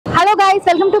Hello guys,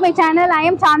 welcome to my channel. I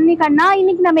am Chandini Khanna.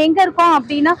 இன்னைக்கு நம்ம எங்க இருக்கோம்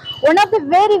அப்படினா one of the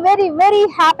very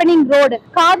happening road,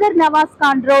 Khader Nawaz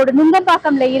Khan Road,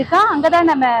 Nungambakkam ல இருக்கா. அங்க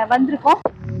தான் நம்ம வந்திருக்கோம்.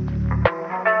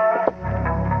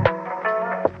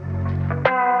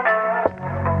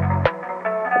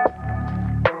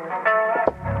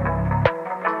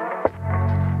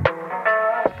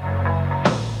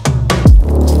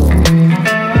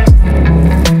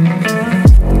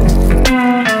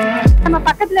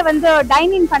 பக்கத்துல வந்து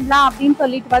டைன் இன் பண்ணலாம் அப்படின்னு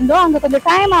சொல்லிட்டு வந்தோம். அங்க கொஞ்சம்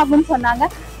டைம் ஆகும்னு சொன்னாங்க.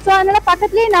 ஸோ அதனால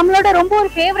பக்கத்துலேயே நம்மளோட ரொம்ப ஒரு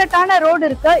ஃபேவரட்டான ரோடு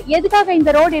இருக்கு. எதுக்காக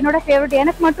இந்த ரோடு என்னோட ஃபேவரட்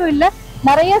எனக்கு மட்டும் இல்லை,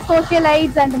 நிறைய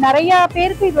சோசியலைட்ஸ் அண்ட் நிறைய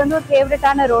பேருக்கு இது வந்து ஒரு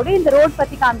ஃபேவரட்டான ரோடு. இந்த ரோடு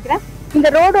பத்தி காமிக்கிறேன். இந்த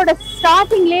ரோடோட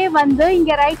ஸ்டார்டிங்லேயே வந்து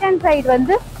இங்க ரைட் ஹேண்ட் சைடு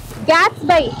வந்து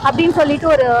Gatsby அப்படின்னு சொல்லிட்டு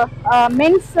ஒரு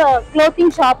மென்ஸ்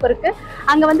க்ளோத்திங் ஷாப் இருக்கு.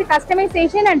 அங்க வந்து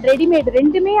கஸ்டமைசேஷன் அண்ட் ரெடிமேட்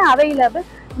ரெண்டுமே அவைலபிள்.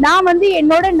 நான் வந்து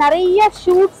என்னோட நிறைய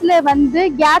ஷூட்ஸ்ல வந்து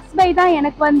Gatsby தான்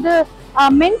எனக்கு வந்து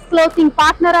மென்ஸ் க்ளோத்திங்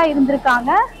பார்ட்னரா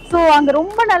இருந்திருக்காங்க. ஸோ அங்க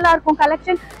ரொம்ப நல்லா இருக்கும்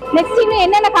கலெக்ஷன். நெக்ஸ்ட் இன்னும்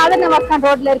என்னென்ன காதர் நவாஸ் கான்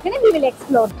ரோட்ல இருக்குன்னு we will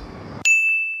explore.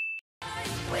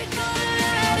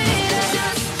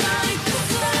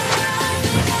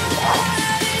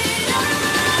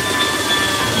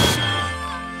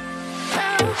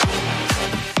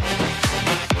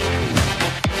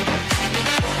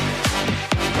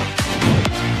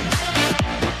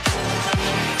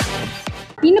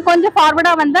 இன்னும் கொஞ்சம்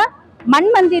ஃபார்வர்டா வந்தா மண்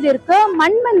மந்திர் இருக்கு.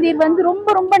 மண் மந்திர் வந்து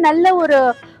ரொம்ப நல்ல ஒரு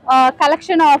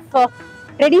collection of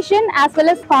tradition as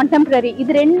well as contemporary.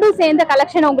 இது ரெண்டும் சேர்ந்த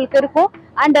கலெக்ஷன் உங்களுக்கு இருக்கும்.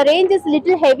 And range is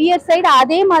little heavier side.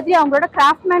 அதே மாதிரி அவங்களோட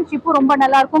கிராஃப்ட்மேன்ஷிப்பும் ரொம்ப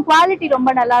நல்லா இருக்கும், குவாலிட்டி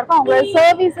ரொம்ப நல்லா இருக்கும். அவங்களோட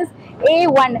சர்வீசஸ்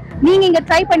A1. நீங்க இங்க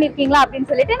ட்ரை பண்ணிருக்கீங்களா அப்படின்னு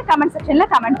சொல்லிட்டு எனக்கு கமெண்ட் செக்ஷன்ல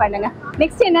கமெண்ட் பண்ணுங்க.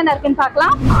 நெக்ஸ்ட் என்னென்ன இருக்குன்னு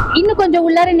பார்க்கலாம். இன்னும் கொஞ்சம்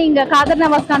உள்ளார நீங்க காதர்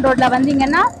நவாஸ் கான் ரோட்ல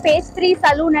வந்தீங்கன்னா pastry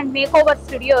salon and make over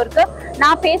studio இருக்கு.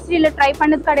 நான் பேஸ்ட்ரியில ட்ரை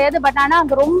பண்ணது கிடையாது, பட் ஆனா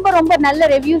அங்க ரொம்ப நல்ல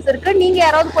ரிவ்யூஸ் இருக்கு. நீங்க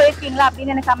யாராவது போயிருக்கீங்களா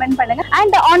அப்படின்னு எனக்கு கமெண்ட் பண்ணுங்க.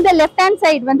 And on the left hand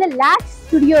side வந்து லாஷ்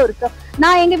ஸ்டுடியோ இருக்கு.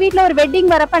 நான் எங்க வீட்டுல ஒரு வெட்டிங்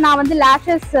வரப்ப நான் வந்து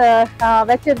லேஷஸ்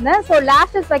வச்சிருந்தேன். So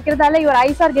lashes வைக்கிறதால your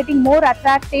eyes are getting more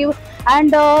attractive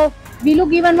and we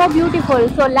look even more beautiful.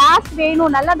 So lash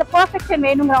வேணும், நல்ல அந்த பெர்ஃபெக்ஷன்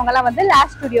வேணுங்கிறவங்க எல்லாம் வந்து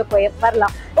லாஷ் ஸ்டுடியோ போய்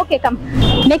வரலாம். Okay come.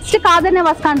 Next Kader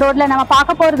Nawaz Khan ரோட்ல நம்ம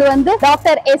பார்க்க போறது வந்து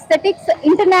doctor aesthetics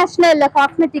international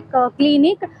cosmetic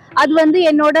clinic. அது வந்து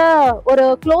என்னோட ஒரு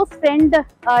close friend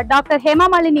doctor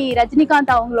Hemamalini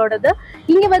Rajinikanth அவங்களோடது.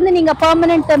 இங்க வந்து நீங்க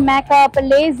permanent makeup,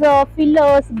 laser,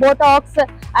 fillers, Botox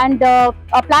and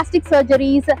plastic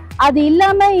surgeries, அது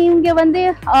இல்லாம இங்க வந்து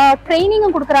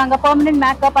ட்ரைனிங்கும் கொடுக்குறாங்க, பெர்மனன்ட்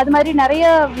மேக்கப், அது மாதிரி நிறைய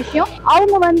விஷயம்.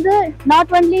 அவங்க வந்து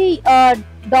நாட் ஒன்லி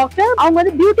டாக்டர், அவங்க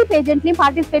வந்து பியூட்டி பேஜென்ட்லயும்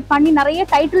பார்ட்டிசிபேட் பண்ணி நிறைய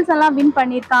டைட்டில்ஸ் எல்லாம் வின்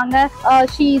பண்ணிருக்காங்க.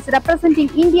 She is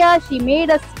representing India, she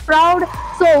mat as proud.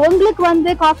 So உங்களுக்கு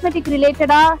வந்து காஸ்மெட்டிக்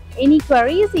ரிலேட்டடா any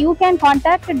queries you can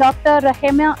contact doctor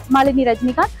Hemamalini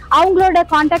Rajinikanth. அவங்களோட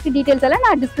கான்டாக்ட் டீடைல்ஸ் எல்லாம்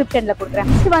நான் டிஸ்கிரிப்ஷன்ல கொடுக்குறேன்.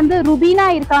 நெக்ஸ்ட் வந்து ருபீனா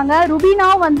இருக்காங்க. ருபீனா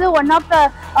வந்து one of the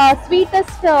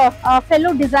sweetest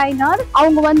fellow designer.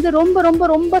 அவங்க வந்து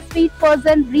ரொம்ப ஸ்வீட்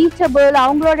பர்சன், ரீச்சபிள்.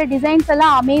 அவங்களோட டிசைன்ஸ்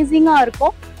எல்லாம் அமேசிங்கா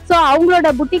இருக்கும். ஸோ அவங்களோட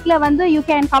புட்டிக்ல வந்து you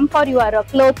can come for your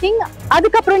clothing.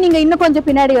 அதுக்கப்புறம் நீங்க இன்னும் கொஞ்சம்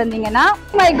பின்னாடி வந்தீங்கன்னா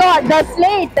மை காட் த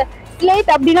ஸ்லேட்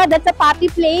அப்படின்னா தட்ஸ் அ பார்ட்டி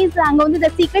பிளேஸ். அங்க வந்து த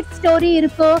சீக்ரெட் ஸ்டோரி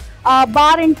இருக்கு,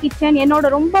 பார் அண்ட் கிச்சன். என்னோட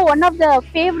ரொம்ப one of the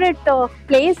favourite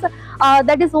place.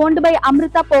 That is owned by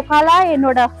Amrita போகாலா,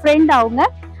 என்னோட ஃப்ரெண்ட் அவங்க.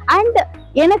 அண்ட்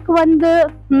எனக்கு வந்து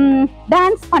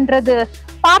டான்ஸ் பண்றது,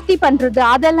 பார்ட்டி பண்றது,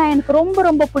 அதெல்லாம் எனக்கு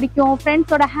ரொம்ப பிடிக்கும்.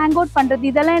 ஃப்ரெண்ட்ஸோட ஹேங் அவுட் பண்றது,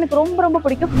 இதெல்லாம் எனக்கு ரொம்ப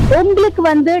பிடிக்கும். உங்களுக்கு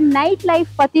வந்து நைட்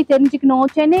லைஃப் பத்தி தெரிஞ்சுக்கணும்,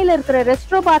 சென்னையில இருக்கிற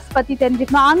ரெஸ்ட்ரோ பார்ஸ் பத்தி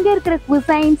தெரிஞ்சுக்கணும், அங்க இருக்கிற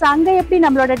குசைன்ஸ், அங்க எப்படி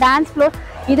நம்மளோட டான்ஸ் ஃப்ளோர்,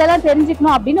 இதெல்லாம்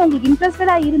தெரிஞ்சுக்கணும் அப்படின்னு உங்களுக்கு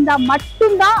இன்ட்ரெஸ்டடா இருந்தா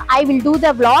மட்டும்தான் I will do the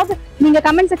vlog. நீங்க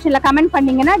கமெண்ட் செக்ஷன்ல கமெண்ட்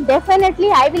பண்ணீங்கன்னா definitely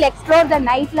I will explore the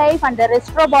night life and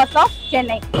ரெஸ்ட்ரோ parse of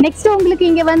Chennai. Next உங்களுக்கு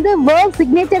இங்க வந்து வேர்ல்ட்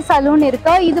சிக்னேச்சர் சலூன்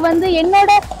இருக்கு. இது வந்து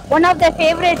என்னோட one of the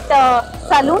favourite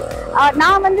salon.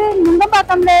 நான் வந்து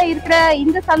நுங்கம்பாக்கம்ல இருக்கிற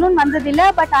இந்த சலூன் வந்ததில்லை,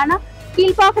 பட் ஆனா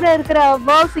கீழ்பாக்குற இருக்கிற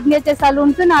வேர்ல்ட் சிக்னேச்சர்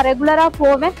சலூன்ஸ் நான் ரெகுலரா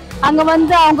போவேன். அங்க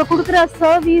வந்து அவங்க கொடுக்குற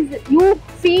service you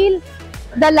feel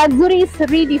the luxury is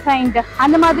redefined.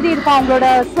 அந்த மாதிரி இருக்கும் அவங்களோட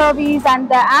service and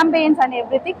the ambience and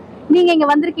everything. நீங்க இங்க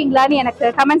வந்திருக்கீங்களான்னு எனக்கு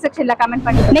கமெண்ட் செக்ஷன்ல கமெண்ட்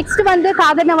பண்ணுங்க. நெக்ஸ்ட் வந்து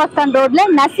காதர் நவாஸ் கான் ரோட்ல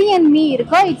நசி அண்ட் மீ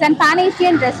இருக்கு. It's an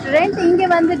பானேஷியன் restaurant. இங்க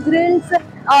வந்து கிரில்ஸ்,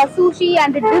 சுஷி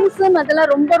அண்ட் ட்ரிங்க்ஸும்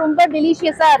அதெல்லாம் ரொம்ப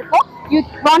டெலிஷியஸா இருக்கும். You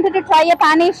wanted to try a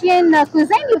Pan-Asian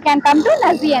cuisine, you can come to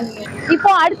Nasi and Me.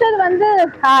 இப்போ அடுத்தது வந்து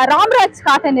ராம்ராஜ்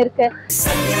காட்டன் இருக்கு.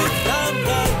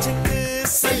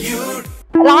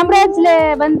 ராம்ராஜ்ல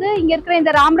வந்து இங்க இருக்கிற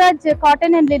இந்த ராம்ராஜ்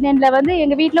காட்டன் அண்ட் லினன்ல வந்து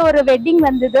எங்க வீட்ல ஒரு வெட்டிங்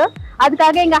வந்தது.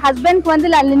 அதுக்காக எங்க ஹஸ்பண்ட்க்கு வந்து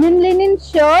லினன்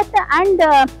ஷர்ட் அண்ட்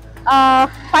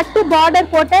பட்டு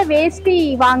பார்டர் போட்ட வேஷ்டி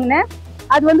வாங்கினேன்.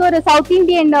 அது வந்து ஒரு south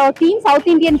Indian theme, south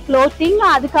Indian clothing.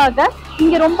 அதுக்காக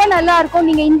இங்க ரொம்ப நல்லா இருக்கும்.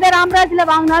 நீங்க இந்த ராம்ராஜ்ல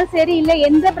வாங்கினாலும் சரி, இல்ல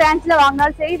எந்த பிரான்ச்ல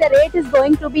வாங்கினாலும் சரி, the rate is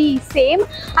going to be same.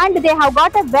 And they have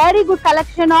got a very good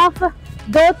collection of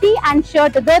dhoti and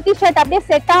shirt. Dhoti shirt அப்படியே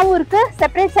செட்டாவும் இருக்கு,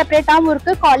 செப்பரேட்டாவும்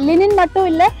இருக்கு. லினன் மட்டும்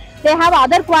இல்ல, they have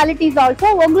other qualities also.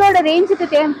 உங்களோட ரேஞ்சுக்கு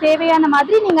தேவையான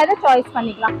மாதிரி நீங்க அதை சாய்ஸ்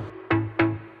பண்ணிக்கலாம்.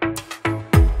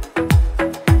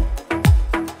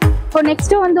 இப்போ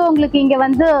நெக்ஸ்ட் வந்து உங்களுக்கு இங்க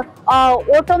வந்து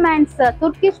ஓட்டோமேன்ஸ்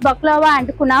துர்கிஷ் பக்லாவா அண்ட்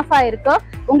குனாஃபா இருக்கு.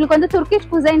 உங்களுக்கு வந்து துர்கிஷ்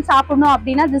குசைன் சாப்பிடணும்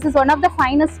அப்படின்னா this is one of the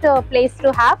finest place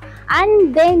to have. And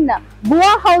then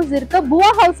Buva house இருக்கு. Buva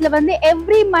houseல வந்து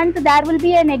every month there will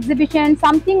be an exhibition,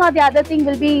 something or the other thing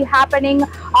will be happening.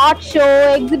 Art show,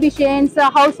 exhibitions,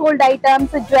 household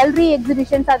items, jewelry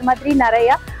exhibitions, அது மாதிரி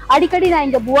நிறைய. அடிக்கடி நான்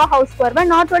இங்க Buva house வருவேன்.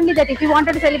 Not only that, if you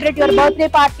wanted to celebrate your birthday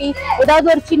party, ஏதாவது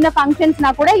ஒரு சின்ன ஃபங்க்ஷன்ஸ்னா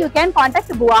கூட you can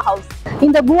contact Buva house.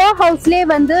 இந்த Buva houseலயே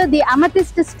வந்து the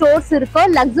amethyst stores இருக்கு,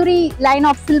 luxury line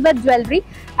of silver jewelry.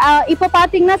 இப்போ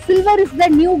பாத்தீங்கன்னா silver is the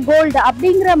new gold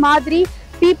அப்படிங்கிற மாதிரி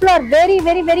people are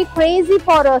very crazy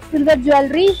for silver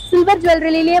jewelry. Silver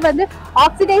jewelryலயே வந்து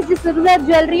oxidized silver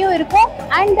jewelryயும் இருக்கும்,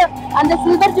 and அந்த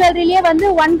silver jewelryலயே வந்து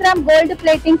 1 gram gold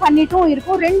plating பண்ணிட்டும்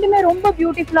இருக்கும். ரெண்டுமே ரொம்ப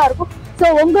பியூட்டிஃபுல்லா இருக்கும். ஸோ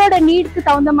உங்களோட நீட்க்கு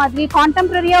தகுந்த மாதிரி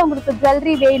கான்டெம்பரரியா உங்களுக்கு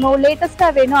ஜுவல்லரி வேணும், லேட்டஸ்டா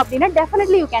வேணும் அப்படின்னா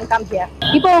definitely you can come here.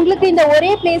 இப்போ உங்களுக்கு இந்த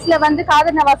ஒரே பிளேஸ்ல வந்து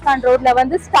காதர் நவாஸ் கான் ரோட்ல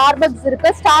வந்து ஸ்டார்பக்ஸ்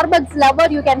இருக்கு. Starbucks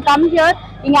lower you can come here.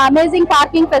 இங்க amazing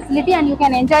parking facility and you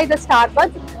can enjoy the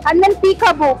Starbucks. And then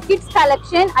பீகாபோ kids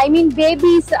collection, I mean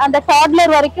babies அந்த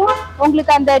டாட்லர் வரைக்கும்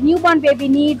உங்களுக்கு அந்த new born baby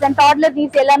needs and toddler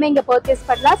needs எல்லாமே இங்க purchase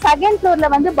பண்ணலாம். Second ஃப்ளோர்ல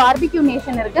வந்து பார்பிக்யூ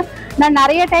நேஷன் இருக்கு. நான்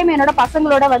நிறைய டைம் என்னோட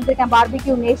பசங்களோட வந்திருக்கேன்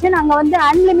பார்பிக்யூ நேஷன். அங்க வந்து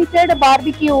unlimited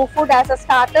barbecue food as a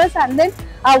starters, and then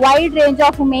a wide range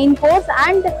of main course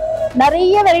and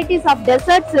நிறைய varieties of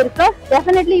desserts இருக்கு.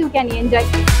 Definitely you can enjoy.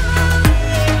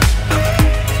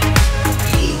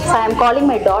 So I am calling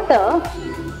my daughter.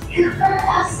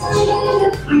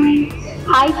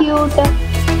 Hi cute.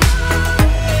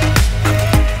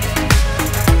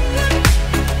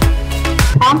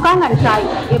 Hong Kong and Chai.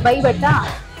 ये भाई बेटा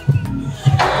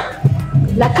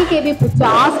Lucky can be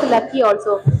asked Lucky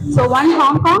also. So one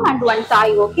Hong Kong and one Thai,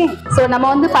 okay? So நம்ம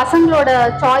வந்து பசங்களோட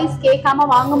choice கேட்காம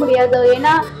வாங்க முடியாது.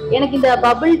 ஏன்னா எனக்கு இந்த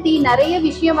பபிள் டீ நிறைய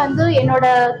விஷயம் வந்து என்னோட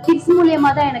கிட்ஸ்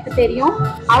மூலியமா தான் எனக்கு தெரியும்.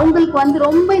 அவங்களுக்கு வந்து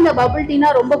ரொம்ப இந்த பபிள்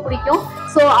டீனா ரொம்ப பிடிக்கும்.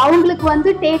 ஸோ அவங்களுக்கு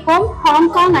வந்து டேக் ஹோம்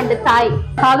ஹாங்காங் அண்ட் தாய்.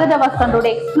 காதர் நவாஸ் கான்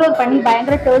ரோட் எக்ஸ்ப்ளோர் பண்ணி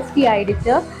பயங்கர டேஸ்டி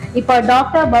ஆயிடுச்சு. இப்போ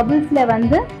டாக்டர் பபிள்ஸ்ல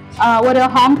வந்து ஒரு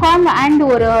ஹாங்காங் அண்ட்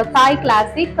ஒரு தாய்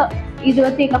கிளாசிக் இது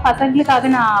வந்து எங்க பசங்களுக்காக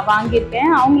நான்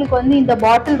வாங்கியிருக்கேன். அவங்களுக்கு வந்து இந்த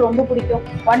பாட்டில் ரொம்ப பிடிக்கும்.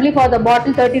 Only for the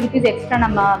bottle 30 rupees extra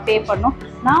நம்ம பே பண்ணோம்.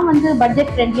 நான் வந்து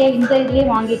பட்ஜெட் ஃப்ரெண்ட்லியே இந்த இதுலேயே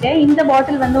வாங்கிட்டேன். இந்த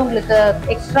பாட்டில் வந்து உங்களுக்கு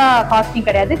எக்ஸ்ட்ரா காஸ்டிங்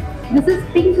கிடையாது. This is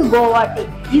pink Goa tea.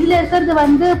 இதுல இருக்கிறது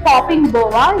வந்து பாப்பிங்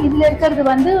கோவா, இதுல இருக்கிறது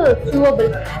வந்து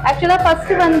சுவபிள். ஆக்சுவலா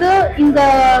ஃபர்ஸ்ட் வந்து இந்த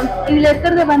இதுல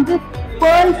இருக்கிறது வந்து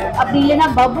பேர்ல்ஸ் அப்படி இல்லைன்னா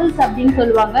பபுள்ஸ் அப்படின்னு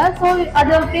சொல்லுவாங்க. ஸோ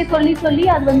அதை அப்படியே சொல்லி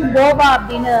அது வந்து கோவா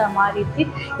அப்படின்னு மாறிடுச்சு.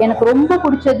 எனக்கு ரொம்ப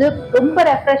பிடிச்சது, ரொம்ப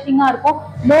ரெஃப்ரெஷிங்கா இருக்கும்.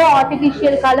 No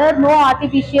artificial colour, no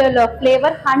artificial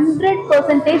flavour,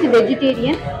 100%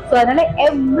 vegetarian. So அதனால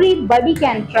everybody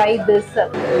can try this.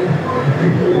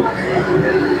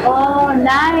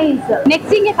 Nice.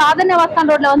 Next இங்க காதர் நவாஸ் கான்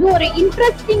ரோட்ல வந்து ஒரு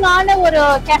இன்ட்ரெஸ்டிங்கான ஒரு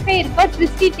கஃபே இருக்கு,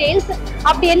 ட்விஸ்டி டேல்ஸ்.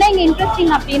 அப்படி என்ன இங்க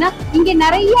இன்ட்ரெஸ்டிங் அப்படின்னா இங்க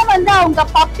நிறைய வந்து அவங்க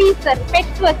பப்பீஸ்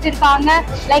பெட்ஸ் வச்சிருக்காங்க.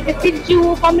 லைக் சிட்ஜு,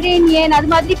 பொமரேனியன், அது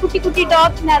மாதிரி குட்டி குட்டி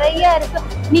டாக்ஸ் நிறைய இருக்கு.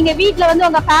 நீங்க வீட்டுல வந்து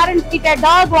உங்க பேரண்ட்ஸ் கிட்ட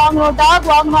டாக்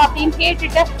வாங்கணும் அப்படின்னு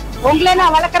கேட்டுட்டு உங்களை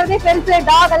நான் வளர்க்கறதே பெருசு,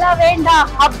 டாக் எல்லாம் வேண்டாம்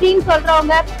அப்படின்னு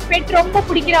சொல்றவங்க, பெட் ரொம்ப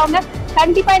பிடிக்கிறவங்க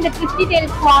கண்டிப்பா இந்த ட்விஸ்டி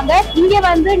டேல்ஸ் வாங்க. இங்க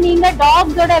வந்து நீங்க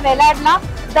டாக்ஸோட விளையாடலாம்.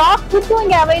 டாக் ஃபுட்டும்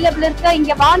இங்க அவைலபிள் இருக்கு.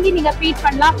 இங்க வாங்கி நீங்க ஃபீட்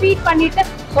பண்ணலாம். ஃபீட் பண்ணிட்டு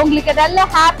உங்களுக்கு நல்லா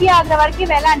ஹாப்பியா ஆகுற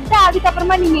வரைக்கும் விளையாண்டுட்டு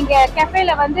அதுக்கப்புறமா நீங்க இங்க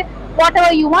கெஃபேல வந்து whatever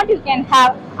you want you can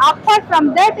have. Apart from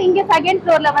that, இங்க செகண்ட்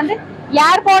ஃப்ளோர்ல வந்து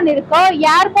Airborne இருக்கு.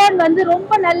 Airborne வந்து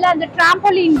ரொம்ப நல்ல அந்த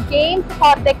trampoline games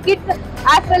for the kids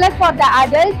as well as for the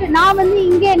adults. நான் வந்து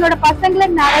இங்க என்னோட பசங்களை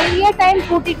நிறைய டைம்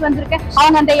கூட்டிட்டு வந்திருக்கேன்.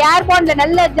 அவங்க அந்த Airborneல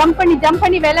நல்லா ஜம்ப்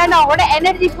பண்ணி விளையாட அவங்களோட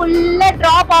எனர்ஜி ஃபுல்லா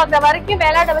டிராப் ஆகுற வரைக்கும்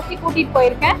விளையாட வச்சு கூட்டிட்டு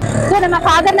போயிருக்கேன். ஸோ நம்ம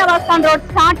காதர் நவாஸ் கான் ரோட்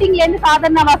ஸ்டார்டிங்ல இருந்து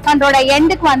காதர் நவாஸ் கான் ரோட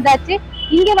எண்டுக்கு வந்தாச்சு.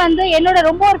 இங்க வந்து என்னோட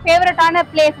ரொம்ப ஒரு ஃபேவரட்டான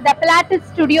பிளேஸ் த பிலாட்டிஸ்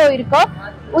ஸ்டுடியோ இருக்கு.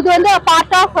 இது வந்து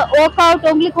பார்ட் ஆஃப் ஒர்க் அவுட்.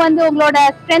 உங்களுக்கு வந்து உங்களோட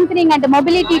ஸ்ட்ரென்த்னிங் அண்ட்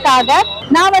மொபிலிட்டிக்காக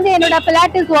நான் வந்து என்னோட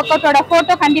பிலாட்டிஸ் ஒர்க் அவுட்டோட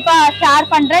போட்டோ கண்டிப்பா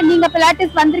ஷேர் பண்றேன். நீங்க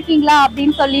பிலாட்டிஸ் வந்திருக்கீங்களா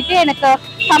அப்படின்னு சொல்லிட்டு எனக்கு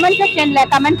கமெண்ட் செக்ஷன்ல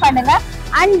கமெண்ட் பண்ணுங்க.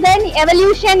 அண்ட் தென்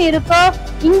எவல்யூஷன் இருக்கு.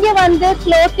 இங்க வந்து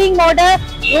க்ளோத்திங்கோட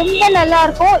ரொம்ப நல்லா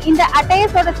இருக்கும். இந்த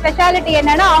அட்டையர்ஸோட ஸ்பெஷாலிட்டி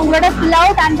என்னன்னா அவங்களோட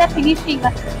ஃபிளவுட் அண்ட் ஃபினிஷிங்.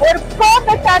 ஒரு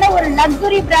பெர்ஃபெக்ட்டான ஒரு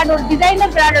லக்ஸுரி பிராண்ட், ஒரு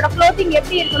டிசைனர் பிராண்டோட க்ளோத்திங்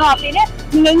எப்படி இருக்கணும் அப்படின்னு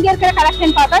நீங்க இங்க இருக்கிற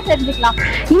கலெக்ஷன் பார்த்தா தெரிஞ்சுக்கலாம்.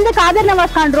 இந்த காதர்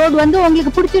நவாஸ் கான் ரோட் வந்து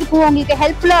உங்களுக்கு பிடிச்சிருக்கும், உங்களுக்கு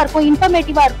ஹெல்ப்ஃபுல்லா இருக்கும்,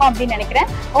 இன்ஃபர்மேட்டிவா இருக்கும் அப்படின்னு நினைக்கிறேன்.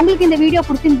 உங்களுக்கு இந்த வீடியோ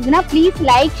பிடிச்சிருந்ததுன்னா please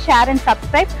like, share and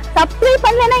subscribe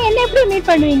பண்ணலன்னா என்ன எப்படி மீட்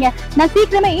பண்ணுவீங்க? நான்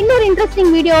சீக்கிரமே இன்னொரு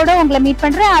இன்ட்ரெஸ்டிங் வீடியோட உங்களை மீட்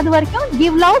பண்றேன். அது வரைக்கும்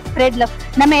கிவ் லவ், ஸ்ப்ரெட் லவ்.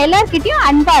 நம்ம எல்லார்கிட்டயும்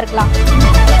அன்பா இருக்கலாம்.